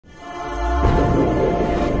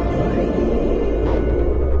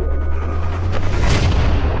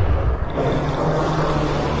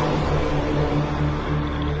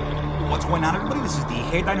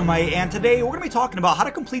dkdynamite, and today we're going to be talking about how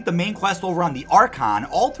to complete the main quest over on the Archon,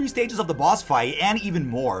 all 3 stages of the boss fight, and even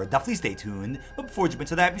more. Definitely stay tuned. But before we jump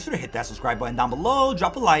into that, be sure to hit that subscribe button down below,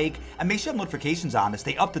 drop a like, and make sure you have notifications on to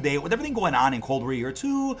stay up to date with everything going on in Cold War Year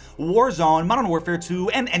 2, Warzone, Modern Warfare 2,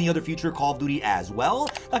 and any other future Call of Duty as well.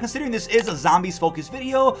 Now, considering this is a zombies-focused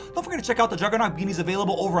video, don't forget to check out the Juggernaut beanies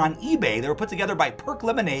available over on eBay. They were put together by Perk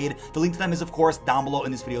Lemonade. The link to them is, of course, down below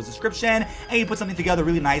in this video's description, and you put something together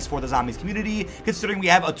really nice for the zombies community, considering we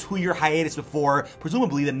have a 2-year hiatus before,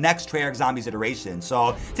 presumably, the next Treyarch Zombies iteration.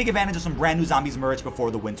 So take advantage of some brand new zombies merch before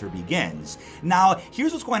the winter begins. Now,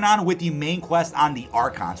 here's what's going on with the main quest on the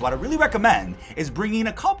Archon. So what I really recommend is bringing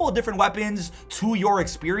a couple of different weapons to your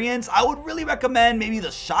experience. I would really recommend maybe the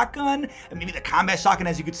shotgun, and maybe the combat shotgun,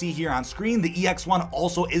 as you can see here on screen. The EX1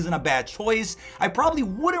 also isn't a bad choice. I probably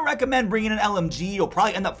wouldn't recommend bringing an LMG. You'll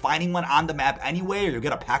probably end up finding one on the map anyway, or you'll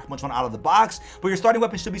get a pack-punch one out of the box. But your starting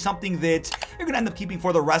weapon should be something that you're going to end up keeping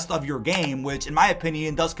for the rest of your game, which in my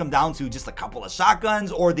opinion does come down to just a couple of shotguns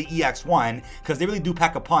or the EX1, because they really do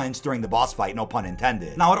pack a punch during the boss fight, no pun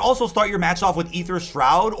intended. Now, I'd also start your match off with Ether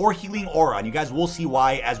Shroud or Healing Aura, and you guys will see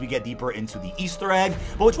why as we get deeper into the Easter egg.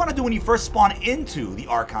 But what you want to do when you first spawn into the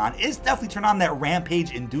Archon is definitely turn on that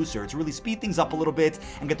Rampage Inducer to really speed things up a little bit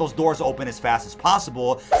and get those doors open as fast as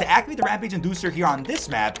possible. To activate the Rampage Inducer here on this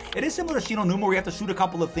map, it is similar to Shinonuma where you have to shoot a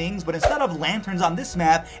couple of things, but instead of lanterns on this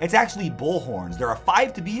map, it's actually bullhorns. There are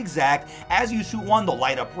 5 to be exact. As you shoot one, they'll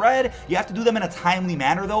light up red. You have to do them in a timely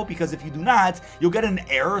manner though, because if you do not, you'll get an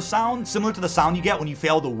error sound similar to the sound you get when you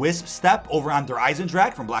fail the Wisp step over on Der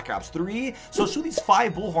Eisendrache from Black Ops 3. So shoot these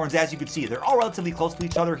 5 bullhorns. As you can see, they're all relatively close to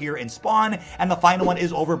each other here in spawn, and the final one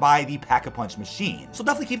is over by the Pack-a-Punch machine. So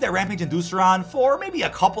definitely keep that Rampage Inducer on for maybe a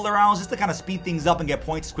couple of rounds just to kind of speed things up and get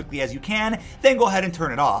points as quickly as you can, then go ahead and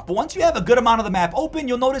turn it off. But once you have a good amount of the map open,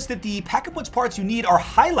 you'll notice that the Pack-a-Punch parts you need are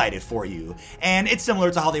highlighted for you, and it's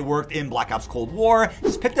similar to how they worked in Black Ops Cold War.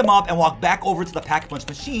 Just pick them up and walk back over to the Pack-a-Punch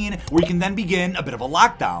machine, where you can then begin a bit of a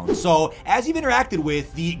lockdown. So as you've interacted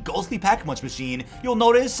with the ghostly Pack-a-Punch machine, you'll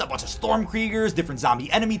notice a bunch of Stormkriegers, different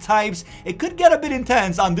zombie enemy types. It could get a bit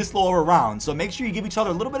intense on this lower round, so make sure you give each other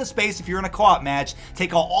a little bit of space if you're in a co-op match.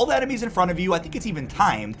 Take out all the enemies in front of you. I think it's even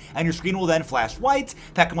timed, and your screen will then flash white.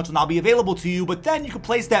 Pack-a-Punch will now be available to you, but then you can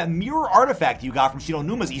place that mirror artifact you got from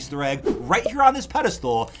Shinonuma's Easter egg right here on this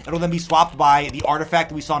pedestal. It'll then be swapped by the artifact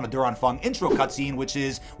that we saw in the Duran Fung intro cutscene, which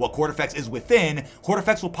is what Cortifex is within.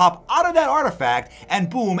 Cortifex will pop out of that artifact, and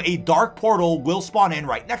boom, a dark portal will spawn in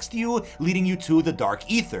right next to you, leading you to the Dark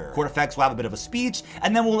Ether. Cortifex will have a bit of a speech,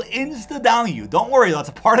 and then will insta-down you. Don't worry, that's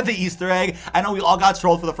a part of the Easter egg. I know we all got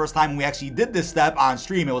trolled for the first time when we actually did this step on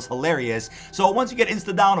stream. It was hilarious. So once you get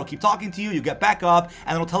insta-down, it'll keep talking to you, you get back up,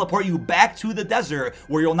 and it'll teleport you back to the desert,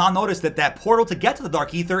 where you'll now notice that that portal to get to the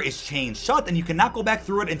Dark Ether is chained shut, and you cannot go back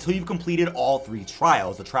through it until you've completed all 3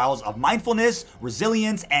 trials. The trials of Mindfulness,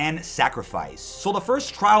 Resilience, and Sacrifice. So the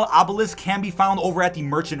first trial, Obelisk, can be found over at the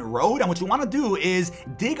Merchant Road, and what you want to do is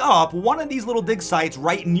dig up one of these little dig sites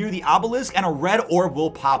right near the Obelisk, and a red orb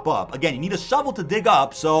will pop up. Again, you need a shovel to dig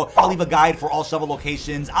up, so I'll leave a guide for all shovel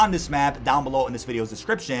locations on this map down below in this video's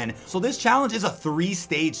description. So this challenge is a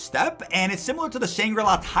 3-stage step, and it's similar to the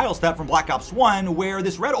Shangri-La tile step from Black Ops 1, where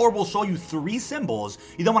this red orb will show you 3 symbols.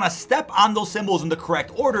 You then want to step on those symbols in the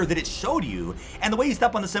correct order that it showed you, and the way you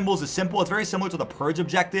step on the symbols is simple. It's very similar to the Purge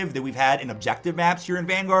objective that we've had in objective maps here in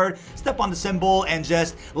Vanguard. Step on the symbol and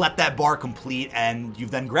just let that bar complete, and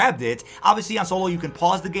you've then grabbed it. Obviously on solo you can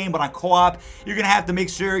pause the game, but on co-op you're gonna have to make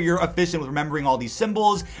sure you're efficient with remembering all these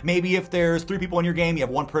symbols. Maybe if there's 3 people in your game, you have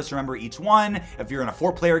 1 person remember each one. If you're in a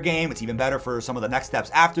 4-player game, it's even better for some of the next steps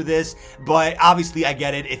after this. But obviously I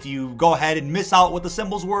get it. If you go ahead and miss out what the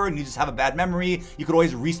symbols were and you just have a bad memory, you could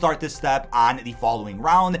always restart this step on the following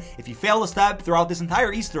round. If you fail a step throughout this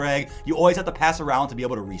entire Easter egg, you always have to pass around to be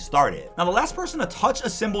able to restart it. Now, the last person to touch a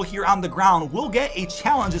symbol here on the ground will get a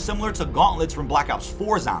challenge similar to gauntlets from Black Ops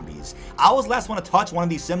 4 zombies. I was the last one to touch one of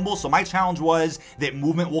these symbols, so my challenge was that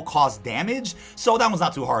movement will cause damage. So that one's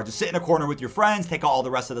not too hard. Just sit in a corner with your friends, take out all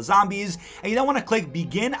the rest of the zombies, and you then want to click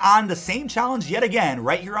begin on the same challenge yet again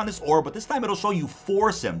right here on this orb, but this time it'll show you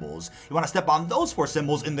 4 symbols. You want to step on those 4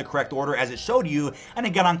 symbols in the correct order as it showed you, and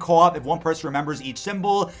again on co-op, if 1 person remembers each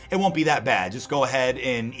symbol, it won't be that bad. Just go ahead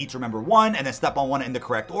and each remember 1 and then step on 1 in the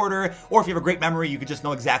correct order, or if you have a great memory, you could just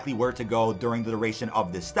know exactly where to go during the duration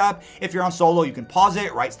of this step. If you're on solo, you can pause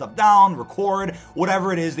it, write stuff down, record,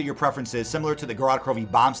 whatever it is that your preference is, similar to the Gorod Krovi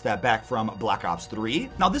bomb step back from Black Ops 3.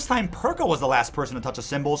 Now this time Perka was the last person to touch a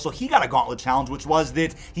symbol, so he got a gauntlet challenge, which was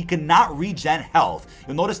that he could not regen health.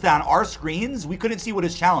 You'll notice that on our screens, we couldn't see what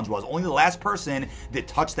his challenge was. Only the last person that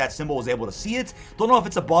touched that symbol was able to see it. Don't know if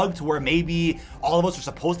it's a bug to where maybe all of us are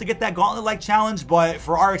supposed to get that gauntlet gauntlet-like challenge, but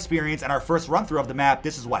for our experience and our first run-through of the map,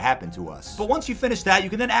 this is what happened to us. But once you finish that,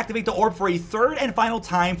 you can then activate the orb for a third and final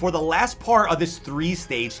time for the last part of this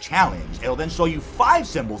 3-stage challenge. It'll then show you 5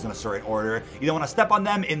 symbols in a certain order. You don't want to step on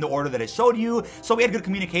them in the order that it showed you. So we had good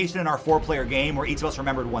communication in our 4-player game where each of us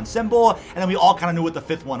remembered one symbol, and then we all kind of knew what the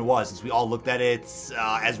 5th one was since we all looked at it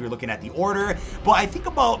as we were looking at the order. But I think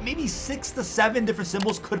about maybe 6 to 7 different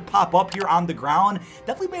symbols could pop up here on the ground.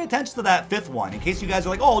 Definitely pay attention to that 5th one in case you guys are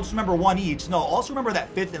like, oh, just remember one each. No, also remember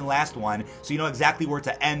that 5th and last one so you know exactly where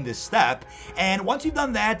to end this step. And once you've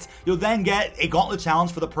done that, you'll then get a gauntlet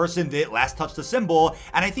challenge for the person that last touched the symbol.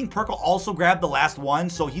 And I think Perkle also grabbed the last one,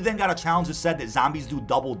 so he then got a challenge that said that zombies do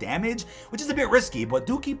double damage, which is a bit risky, but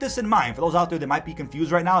do keep this in mind. For those out there that might be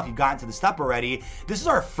confused right now, if you've gotten to the step already, this is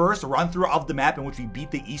our first run through of the map in which we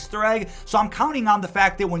beat the Easter egg. So I'm counting on the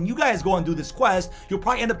fact that when you guys go and do this quest, you'll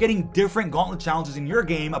probably end up getting different gauntlet challenges in your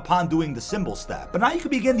game upon doing the symbol step. But now you can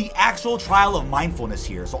begin the actual trial of mindfulness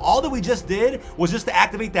here. So all that we just did was just to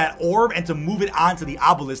activate that orb and to move it onto the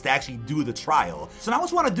obelisk to actually do the trial. So now what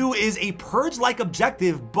you want to do is a purge-like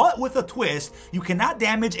objective, but with a twist. You cannot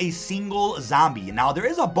damage a single zombie. Now there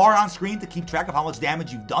is a bar on screen to keep track of how much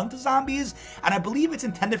damage you've done to zombies, and I believe it's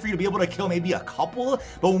intended for you to be able to kill maybe a couple,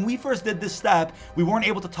 but when we first did this step, we weren't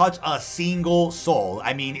able to touch a single soul.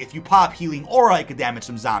 I mean, if you pop Healing Aura, it could damage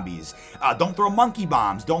some zombies. Don't throw monkey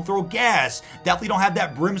bombs, don't throw gas, definitely don't have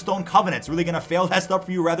that Brimstone Covenant. It's really gonna fail that stuff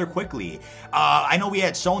for you rather quickly. I know we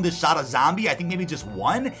had shown this shot a zombie, I think maybe just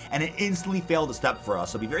one, and it instantly failed the step for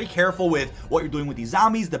us. So be very careful with what you're doing with these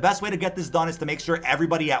zombies. The best way to get this done is to make sure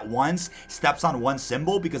everybody at once steps on one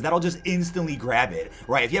symbol, because that'll just instantly grab it,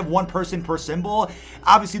 right? If you have one person per symbol,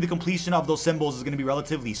 obviously the completion of those symbols is going to be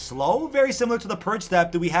relatively slow, very similar to the purge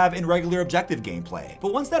step that we have in regular objective gameplay.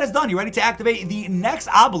 But once that is done, you're ready to activate the next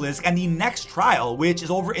obelisk and the next trial, which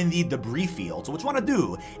is over in the debris field. So what you want to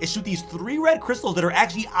do is shoot these 3 red crystals that are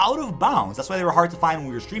actually out of bounds. That's why they were hard to find when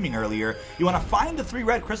we were streaming earlier. You want to find the 3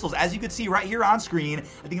 red crystals, as you can see right here on screen. I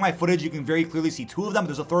think in my footage you can very clearly see 2 of them, but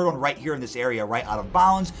there's a 3rd one right here in this area, right out of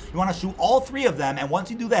bounds. You want to shoot all 3 of them, and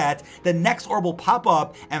once you do that, the next orb will pop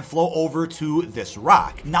up and flow over to this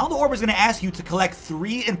rock. Now the orb is going to ask you to collect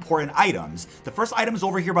 3 important items. The first item is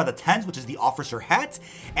over here by the tent, which is the officer hat,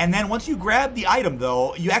 and then once you grab the item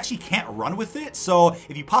though, you actually can't run with it. So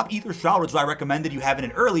if you pop Ether Shroud, which I recommended you having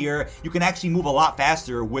it earlier, you can actually move a lot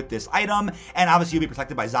faster with this item, and obviously you'll be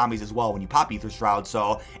protected by zombies as well when you pop Ether Shroud.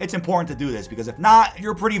 So it's important to do this, because if not,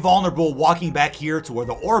 you're pretty vulnerable walking back here to where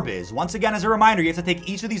the orb is. Once again, as a reminder, you have to take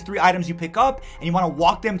each of these 3 items you pick up, and you want to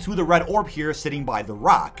walk them to the red orb here sitting by the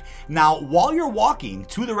rock. Now, while you're walking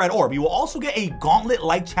to the red orb, you will also get a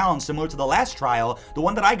gauntlet-like challenge similar to the last trial. The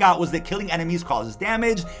one that I got was that killing enemies causes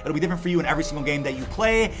damage. It'll be different for you in every single game that you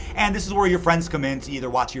play, and this is where your friends come in to either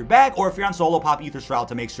watch your back, or if you're on solo, pop Ether Shroud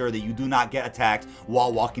to make sure that you do not get attacked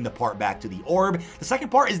while walking the part back to the orb. The second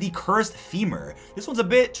part is the Cursed Femur. This one's a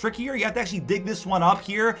bit trickier. You have to actually dig this one up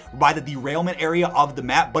here by the derailment area of the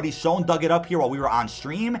map. Buddy Sean dug it up here while we were on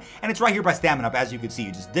stream, and it's right here by Stamina Up, as you can see.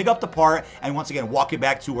 You just dig up the part, and once again, walk it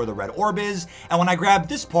back to where the red orb is. And when I grabbed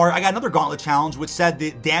this part, I got another gauntlet challenge, which said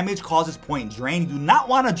that damage causes point drain. You do not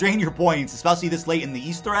want to drain your points, especially this late in the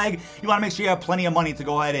Easter egg. You want to make sure you have plenty of money to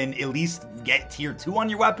go ahead and at least get tier 2 on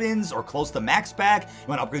your weapons or close to max pack. You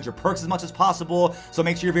want to upgrade your perks as much as possible, so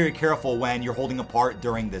make sure you're very careful when you're holding a part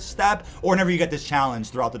during this step, or whenever you get this challenge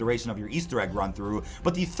throughout the duration of your Easter egg run through.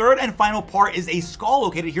 But the third and final part is a skull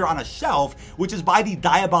located here on a shelf, which is by the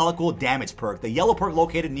Diabolical Damage perk, the yellow perk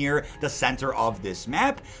located near the center of this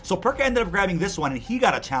map. So Perka ended up grabbing this one, and he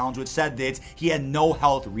got a challenge which said that he had no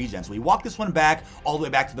health regen. So he walked this one back all the way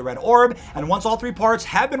back to the red orb, and once all 3 parts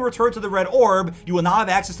have been returned to the red orb, you will now have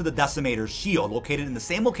access to the Decimator's shield, located in the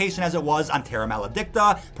same location as it was on Terra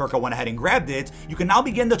Maledicta. Perka went ahead and grabbed it. You can now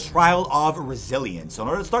begin the trial of resilience. So in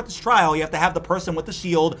order to start this trial, you have to have the person with the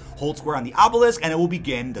shield hold square on the obelisk, and it will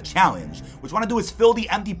begin the challenge. What you want to do is fill the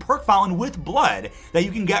empty perk fountain with blood that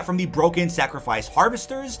you can get from the broken sacrifice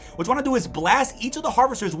harvesters. What you want to do is blast each of the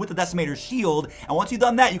harvesters with the Decimator's shield, and once you've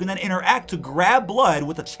done that, you can then interact to grab blood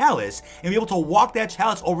with a chalice and be able to walk that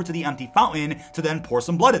chalice over to the empty fountain to then pour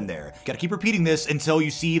some blood in there. You gotta keep repeating this until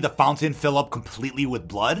you see the fountain fill up completely with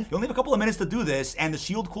blood. You only have a couple of minutes to do this, and the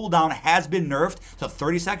shield cooldown has been nerfed to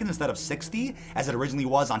 30 seconds instead of 60, as it originally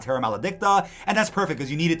was on Terra Maledicta, and that's perfect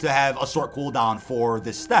because you needed to have a short cooldown for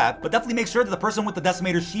this step. But definitely make sure that the person with the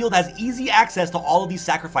Decimator's shield has easy access to all of these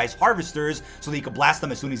sacrifice harvesters so that you can blast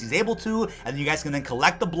them as soon as he's able to, and then you guys can then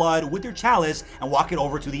collect the blood with your chalice and walk it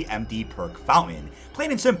over to the empty perk fountain.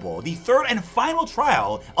 Plain and simple. The third and final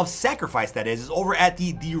trial of sacrifice, that is over at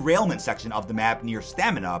the derailment section of the map near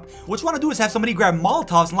Stamina Up. What you want to do is have somebody grab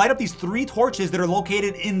Molotovs and light up these 3 torches that are located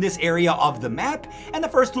located in this area of the map, and the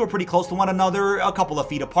first two are pretty close to one another, a couple of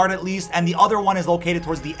feet apart at least, and the other one is located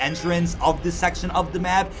towards the entrance of this section of the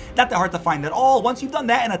map. Not that hard to find at all once you've done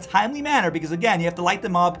that in a timely manner, because again, you have to light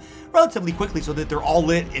them up relatively quickly so that they're all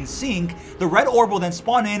lit in sync. The red orb will then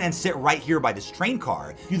spawn in and sit right here by this train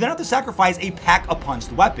car. You then have to sacrifice a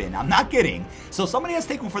pack-a-punched weapon. I'm not kidding. So somebody has to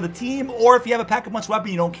take one for the team, or if you have a pack-a-punch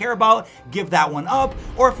weapon you don't care about, give that one up.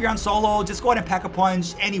 Or if you're on solo, just go ahead and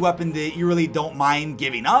pack-a-punch any weapon that you really don't mind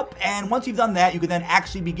giving up. And once you've done that, you can then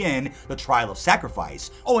actually begin the trial of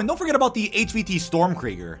sacrifice. Oh, and don't forget about the HVT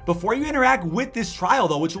Stormkrieger. Before you interact with this trial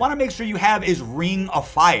though, what you want to make sure you have is Ring of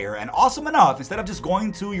Fire. And awesome enough, instead of just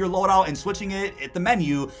going to your loadout and switching it at the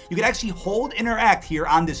menu, you can actually hold interact here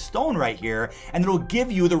on this stone right here, and it'll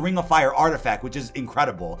give you the Ring of Fire artifact, which is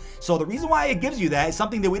incredible. So the reason why it gives you that is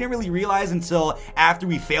something that we didn't really realize until after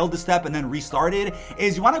we failed the step and then restarted,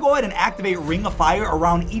 is you want to go ahead and activate Ring of Fire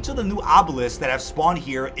around each of the new obelisks that have spawned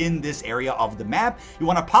here in this area of the map. You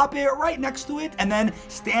want to pop it right next to it and then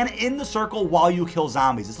stand in the circle while you kill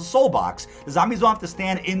zombies. It's a soul box. The zombies don't have to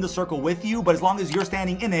stand in the circle with you, but as long as you're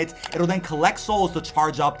standing in it, it'll then collect souls to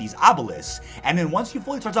charge up these obelisks. And then once you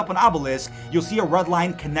fully charge up an obelisk, you'll see a red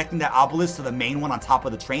line connecting that obelisk to the main one on top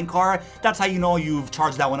of the train car. That's how you know you've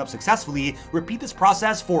charged that one up successfully. Repeat this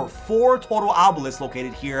process for 4 total obelisks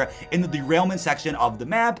located here in the derailment section of the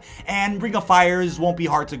map, and Ring of Fires won't be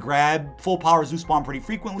hard to grab. Full powers do spawn pretty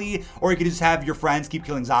frequently, or you can just have your friends keep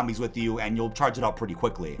killing zombies with you and you'll charge it up pretty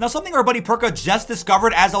quickly. Now, something our buddy Perka just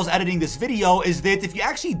discovered as I was editing this video is that if you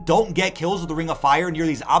actually don't get kills with the Ring of Fire near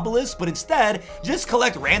these obelisks, but instead just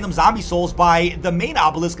collect random zombie souls by the main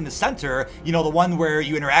obelisk in the center, you know, the one where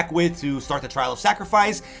you interact with to start the trial of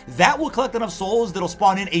sacrifice, that will collect enough souls that'll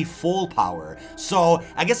spawn in a full power. So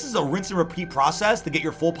I guess this is a rinse and repeat process to get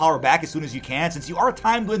your full power back as soon as you can, since you are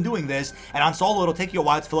timed when doing this, and on solo it'll take you a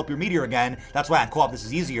while to fill up your meteor again. That's why on co-op this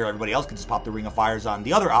is easier. Everybody else can just pop the Ring of Fires on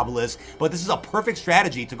the other obelisk, but this is a perfect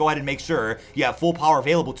strategy to go ahead and make sure you have full power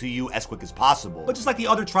available to you as quick as possible. But just like the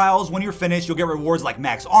other trials, when you're finished, you'll get rewards like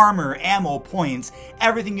max armor, ammo, points,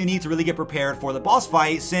 everything you need to really get prepared for the boss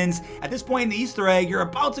fight, since at this point in the Easter egg, you're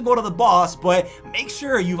about to go to the boss, but make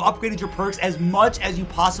sure you've upgraded your perks as much as you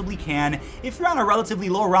possibly can. If you're on a relatively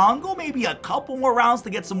low round, go maybe a couple more rounds to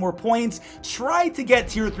get some more points. Try to get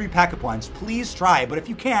tier 3 pack-a-punch, please try, but if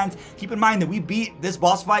you can't, keep in mind that we beat this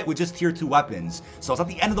boss fight with just tier 2 weapons, so it's not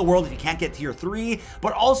the end of the world if you can't get tier 3,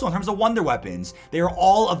 but also in terms of wonder weapons, they are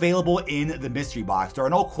all available in the mystery box. There are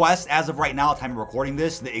no quests as of right now, at the time of recording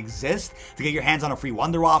this, that exist to get your hands on a free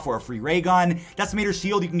wonder off or a free ray gun. Decimator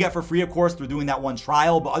shield you can get for free, of course, through doing that one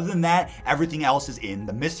trial, but other than that, everything else is in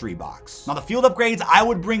the mystery box. Now, the field upgrades I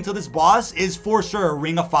would bring to this boss is for sure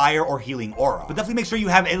Ring of Fire or Healing Aura, but definitely make sure you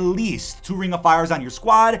have at least 2 Ring of Fires on your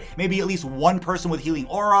squad, maybe at least 1 person with Healing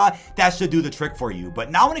Aura. That should do the trick for you.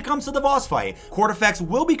 But now when it comes to the boss fight, Cortifex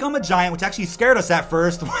will become a giant, which actually scared us at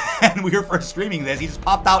first when we were first streaming this. He just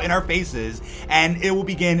popped out in our faces, and it will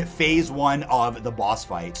begin phase 1 of the boss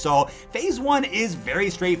fight. So phase 1 is very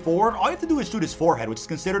straightforward. All you have to do is shoot his forehead, which is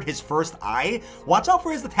considered his first eye. Watch out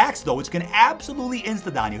for his attacks though, which can absolutely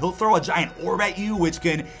insta-down you. He'll throw a giant orb at you, which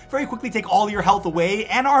can very quickly take all your health away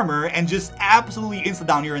and armor and just absolutely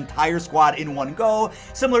insta-down your entire squad in one go,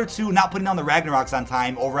 similar to not putting down the Ragnaroks on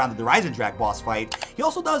time over on the Dreisendrach boss fight. He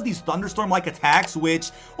also does these thunderstorm-like attacks,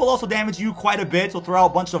 which will also damage you quite a bit. He'll throw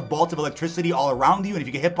out a bunch of bolts of electricity all around you, and if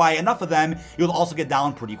you get hit by enough of them, you'll also get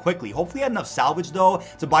down pretty quickly. Hopefully you had enough salvage though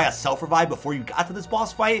to buy a self-revive before you got to this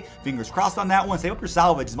boss fight. Fingers crossed on that one. Save up your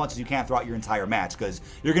salvage as much as you can throughout your entire match, because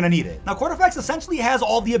you're gonna need it. Now, Cortifex essentially has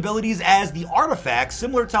all the abilities as the artifacts,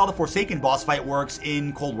 similar to how the Forsaken boss fight works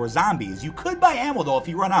in Cold War Zombies. You could buy ammo though if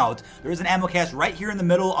you run out. There is an ammo cache right here in the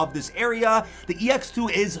middle of this area. The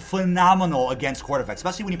EX2 is phenomenal against Cortifex,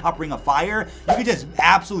 especially when you pop Ring of Fire. You can just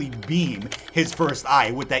absolutely beam his first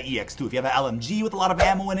eye with that EX2. If you have an LMG with a lot of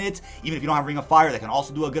ammo in it, even if you don't have Ring of Fire, that can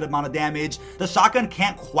also do a good amount of damage. The shotgun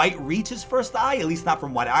can't quite reach his first eye, at least not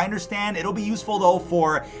from what I understand. It'll be useful though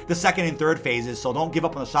for the second and third phases, so don't give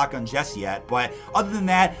up on the shotgun just yet. But other than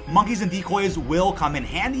that, monkeys and decoys will come in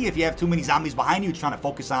handy if you have too many zombies behind you trying to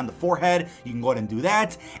focus on the forehead. You can go ahead and do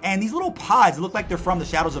that. And these little pods look like they're from the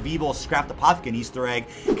Shadows of Evil Scrap the Apothecary Easter egg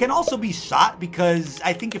can also be shot, because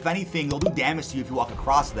I think if anything they'll do damage to you if you walk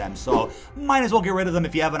across them, so might as well get rid of them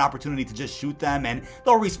if you have an opportunity to just shoot them, and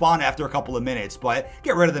they'll respawn after a couple of minutes. But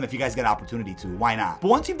get rid of them if you guys get an opportunity to, why not? But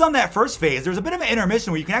once you've done that first phase, there's a bit of an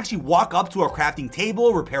intermission where you can actually walk up to a crafting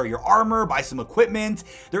table, repair your armor, buy some equipment.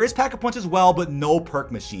 There is pack-a-punch as well, but no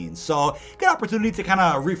perk machines, so good opportunity to kind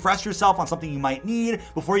of refresh yourself on something you might need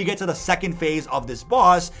before you get to the second phase of this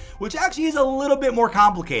boss, which actually is a little bit more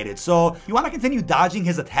complicated. So you want to continue dodging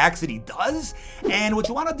his attacks that he does. And what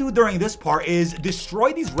you want to do during this part is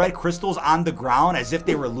destroy these red crystals on the ground as if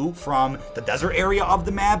they were loot from the desert area of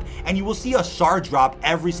the map, and you will see a shard drop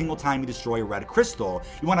every single time you destroy a red crystal.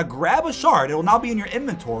 You want to grab a shard, it will now be in your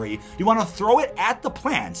inventory. You want to throw it at the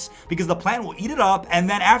plants because the plant will eat it up, and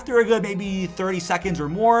then after a good maybe 30 seconds or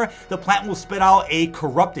more, the plant will spit out a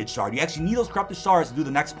corrupted shard. You actually need those corrupted shards to do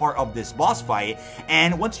the next part of this boss fight,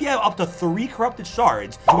 and once you have up to 3 corrupted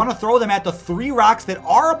shards, you want to throw them at the 3 rocks that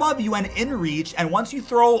are above you and in reach, and once you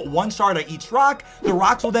throw 1 shard at each rock, the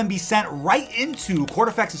rocks will then be sent right into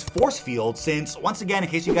Cortifex's force field, since, once again, in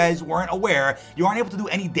case you guys weren't aware, you aren't able to do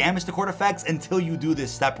any damage to Cortifex until you do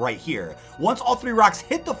this step right here. Once all 3 rocks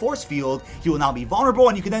hit the force field, he will now be vulnerable,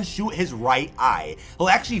 and you can then shoot his right eye. He'll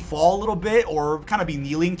actually fall a little bit, or kind of be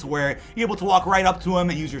kneeling to where you're able to walk right up to him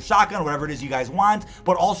and use your shotgun, whatever it is you guys want,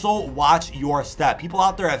 but also watch your step. People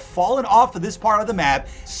out there have fallen off of this part of the map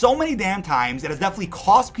so many damn times. It has definitely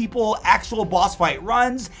cost people actual boss fight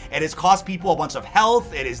runs. It has cost people a bunch of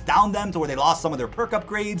health. It has downed them to where they lost some of their perk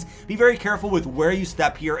upgrades. Be very careful with where you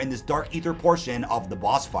step here in this Dark Ether portion of the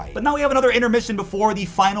boss fight. But now we have another intermission before the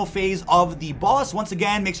final phase of the boss. Once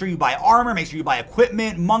again, make sure you buy armor, make sure you buy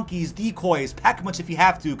equipment, monkeys, decoys, pack much if you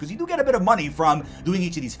have to, because you do get a bit of money from doing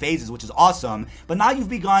each of these phases, which is awesome. But now you've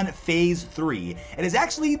begun phase 3. It is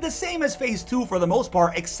actually the same as phase 2 for the most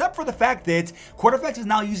part, except for the fact that Cortifex is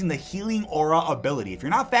now using the healing aura ability. If you're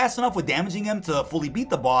not fast enough with damaging him to fully beat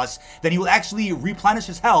the boss, then he will actually replenish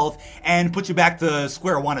his health and put you back to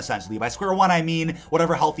square one, essentially. By square one, I mean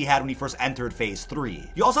whatever health he had when he first entered phase 3.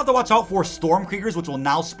 You also have to watch out for Stormkriegers, which will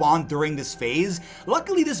now spawn during this phase.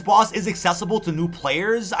 Luckily, this boss is accessible to new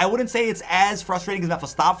players. I wouldn't say it's as frustrating as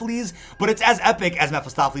Mephistopheles, but it's as epic as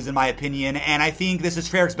Mephistopheles in my opinion, and I think this is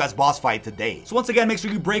Treyarch's best boss fight to date. So once again, make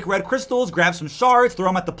sure you break red crystals, grab some shards, throw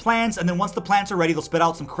them at the plants, and then once the plants are ready, they'll spit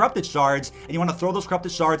out some corrupted shards, and you want to throw those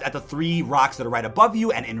corrupted shards at the 3 rocks that are right above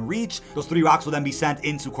you and in reach. Those 3 rocks will then be sent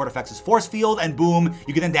into Cortifex's force field, and boom,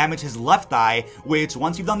 you can then damage his left eye, which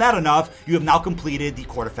once you've done that enough, you have now completed the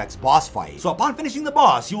Cortifex boss fight. So upon finishing the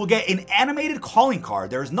boss, you will get an animated calling card.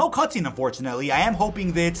 There is no cutscene, unfortunately. I am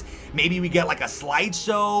hoping that maybe we get like a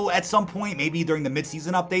slideshow at some point. Maybe during the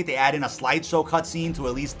mid-season update, they add in a slideshow cutscene to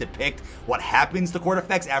at least depict what happens to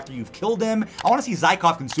Cortifex after you've killed him. I want to see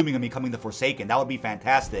Zykov consuming him, becoming the Forsaken. That would be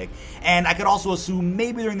fantastic. And I could also assume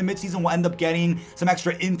maybe during the mid-season we'll end up getting some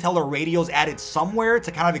extra intel or radios added somewhere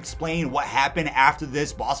to kind of explain what happened after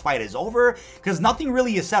this boss fight is over, because nothing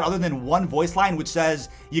really is said other than one voice line which says,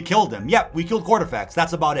 "You killed him." Yep, we killed Cortifex.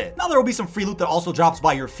 That's about it. Now there will be some free loot that also drops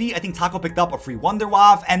by your feet. I think Taco picked up a free Wonder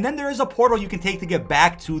Waff, and then there is a portal you can take to get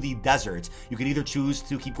back to the desert. You can either choose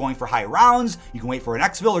to keep going for high rounds, you can wait for an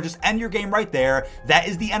exfil, or just end your game right there. That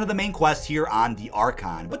is the end of the main quest here on the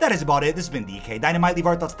Archon. But that is about it. This has been dkdynamite. Leave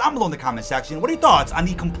our thoughts down below in the comment section. What are your thoughts on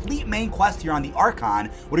the complete main quest here on the Archon?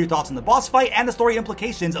 What are your thoughts on the boss fight and the story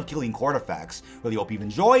implications of killing Cortifex? Really hope you've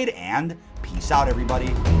enjoyed, and peace out,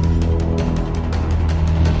 everybody.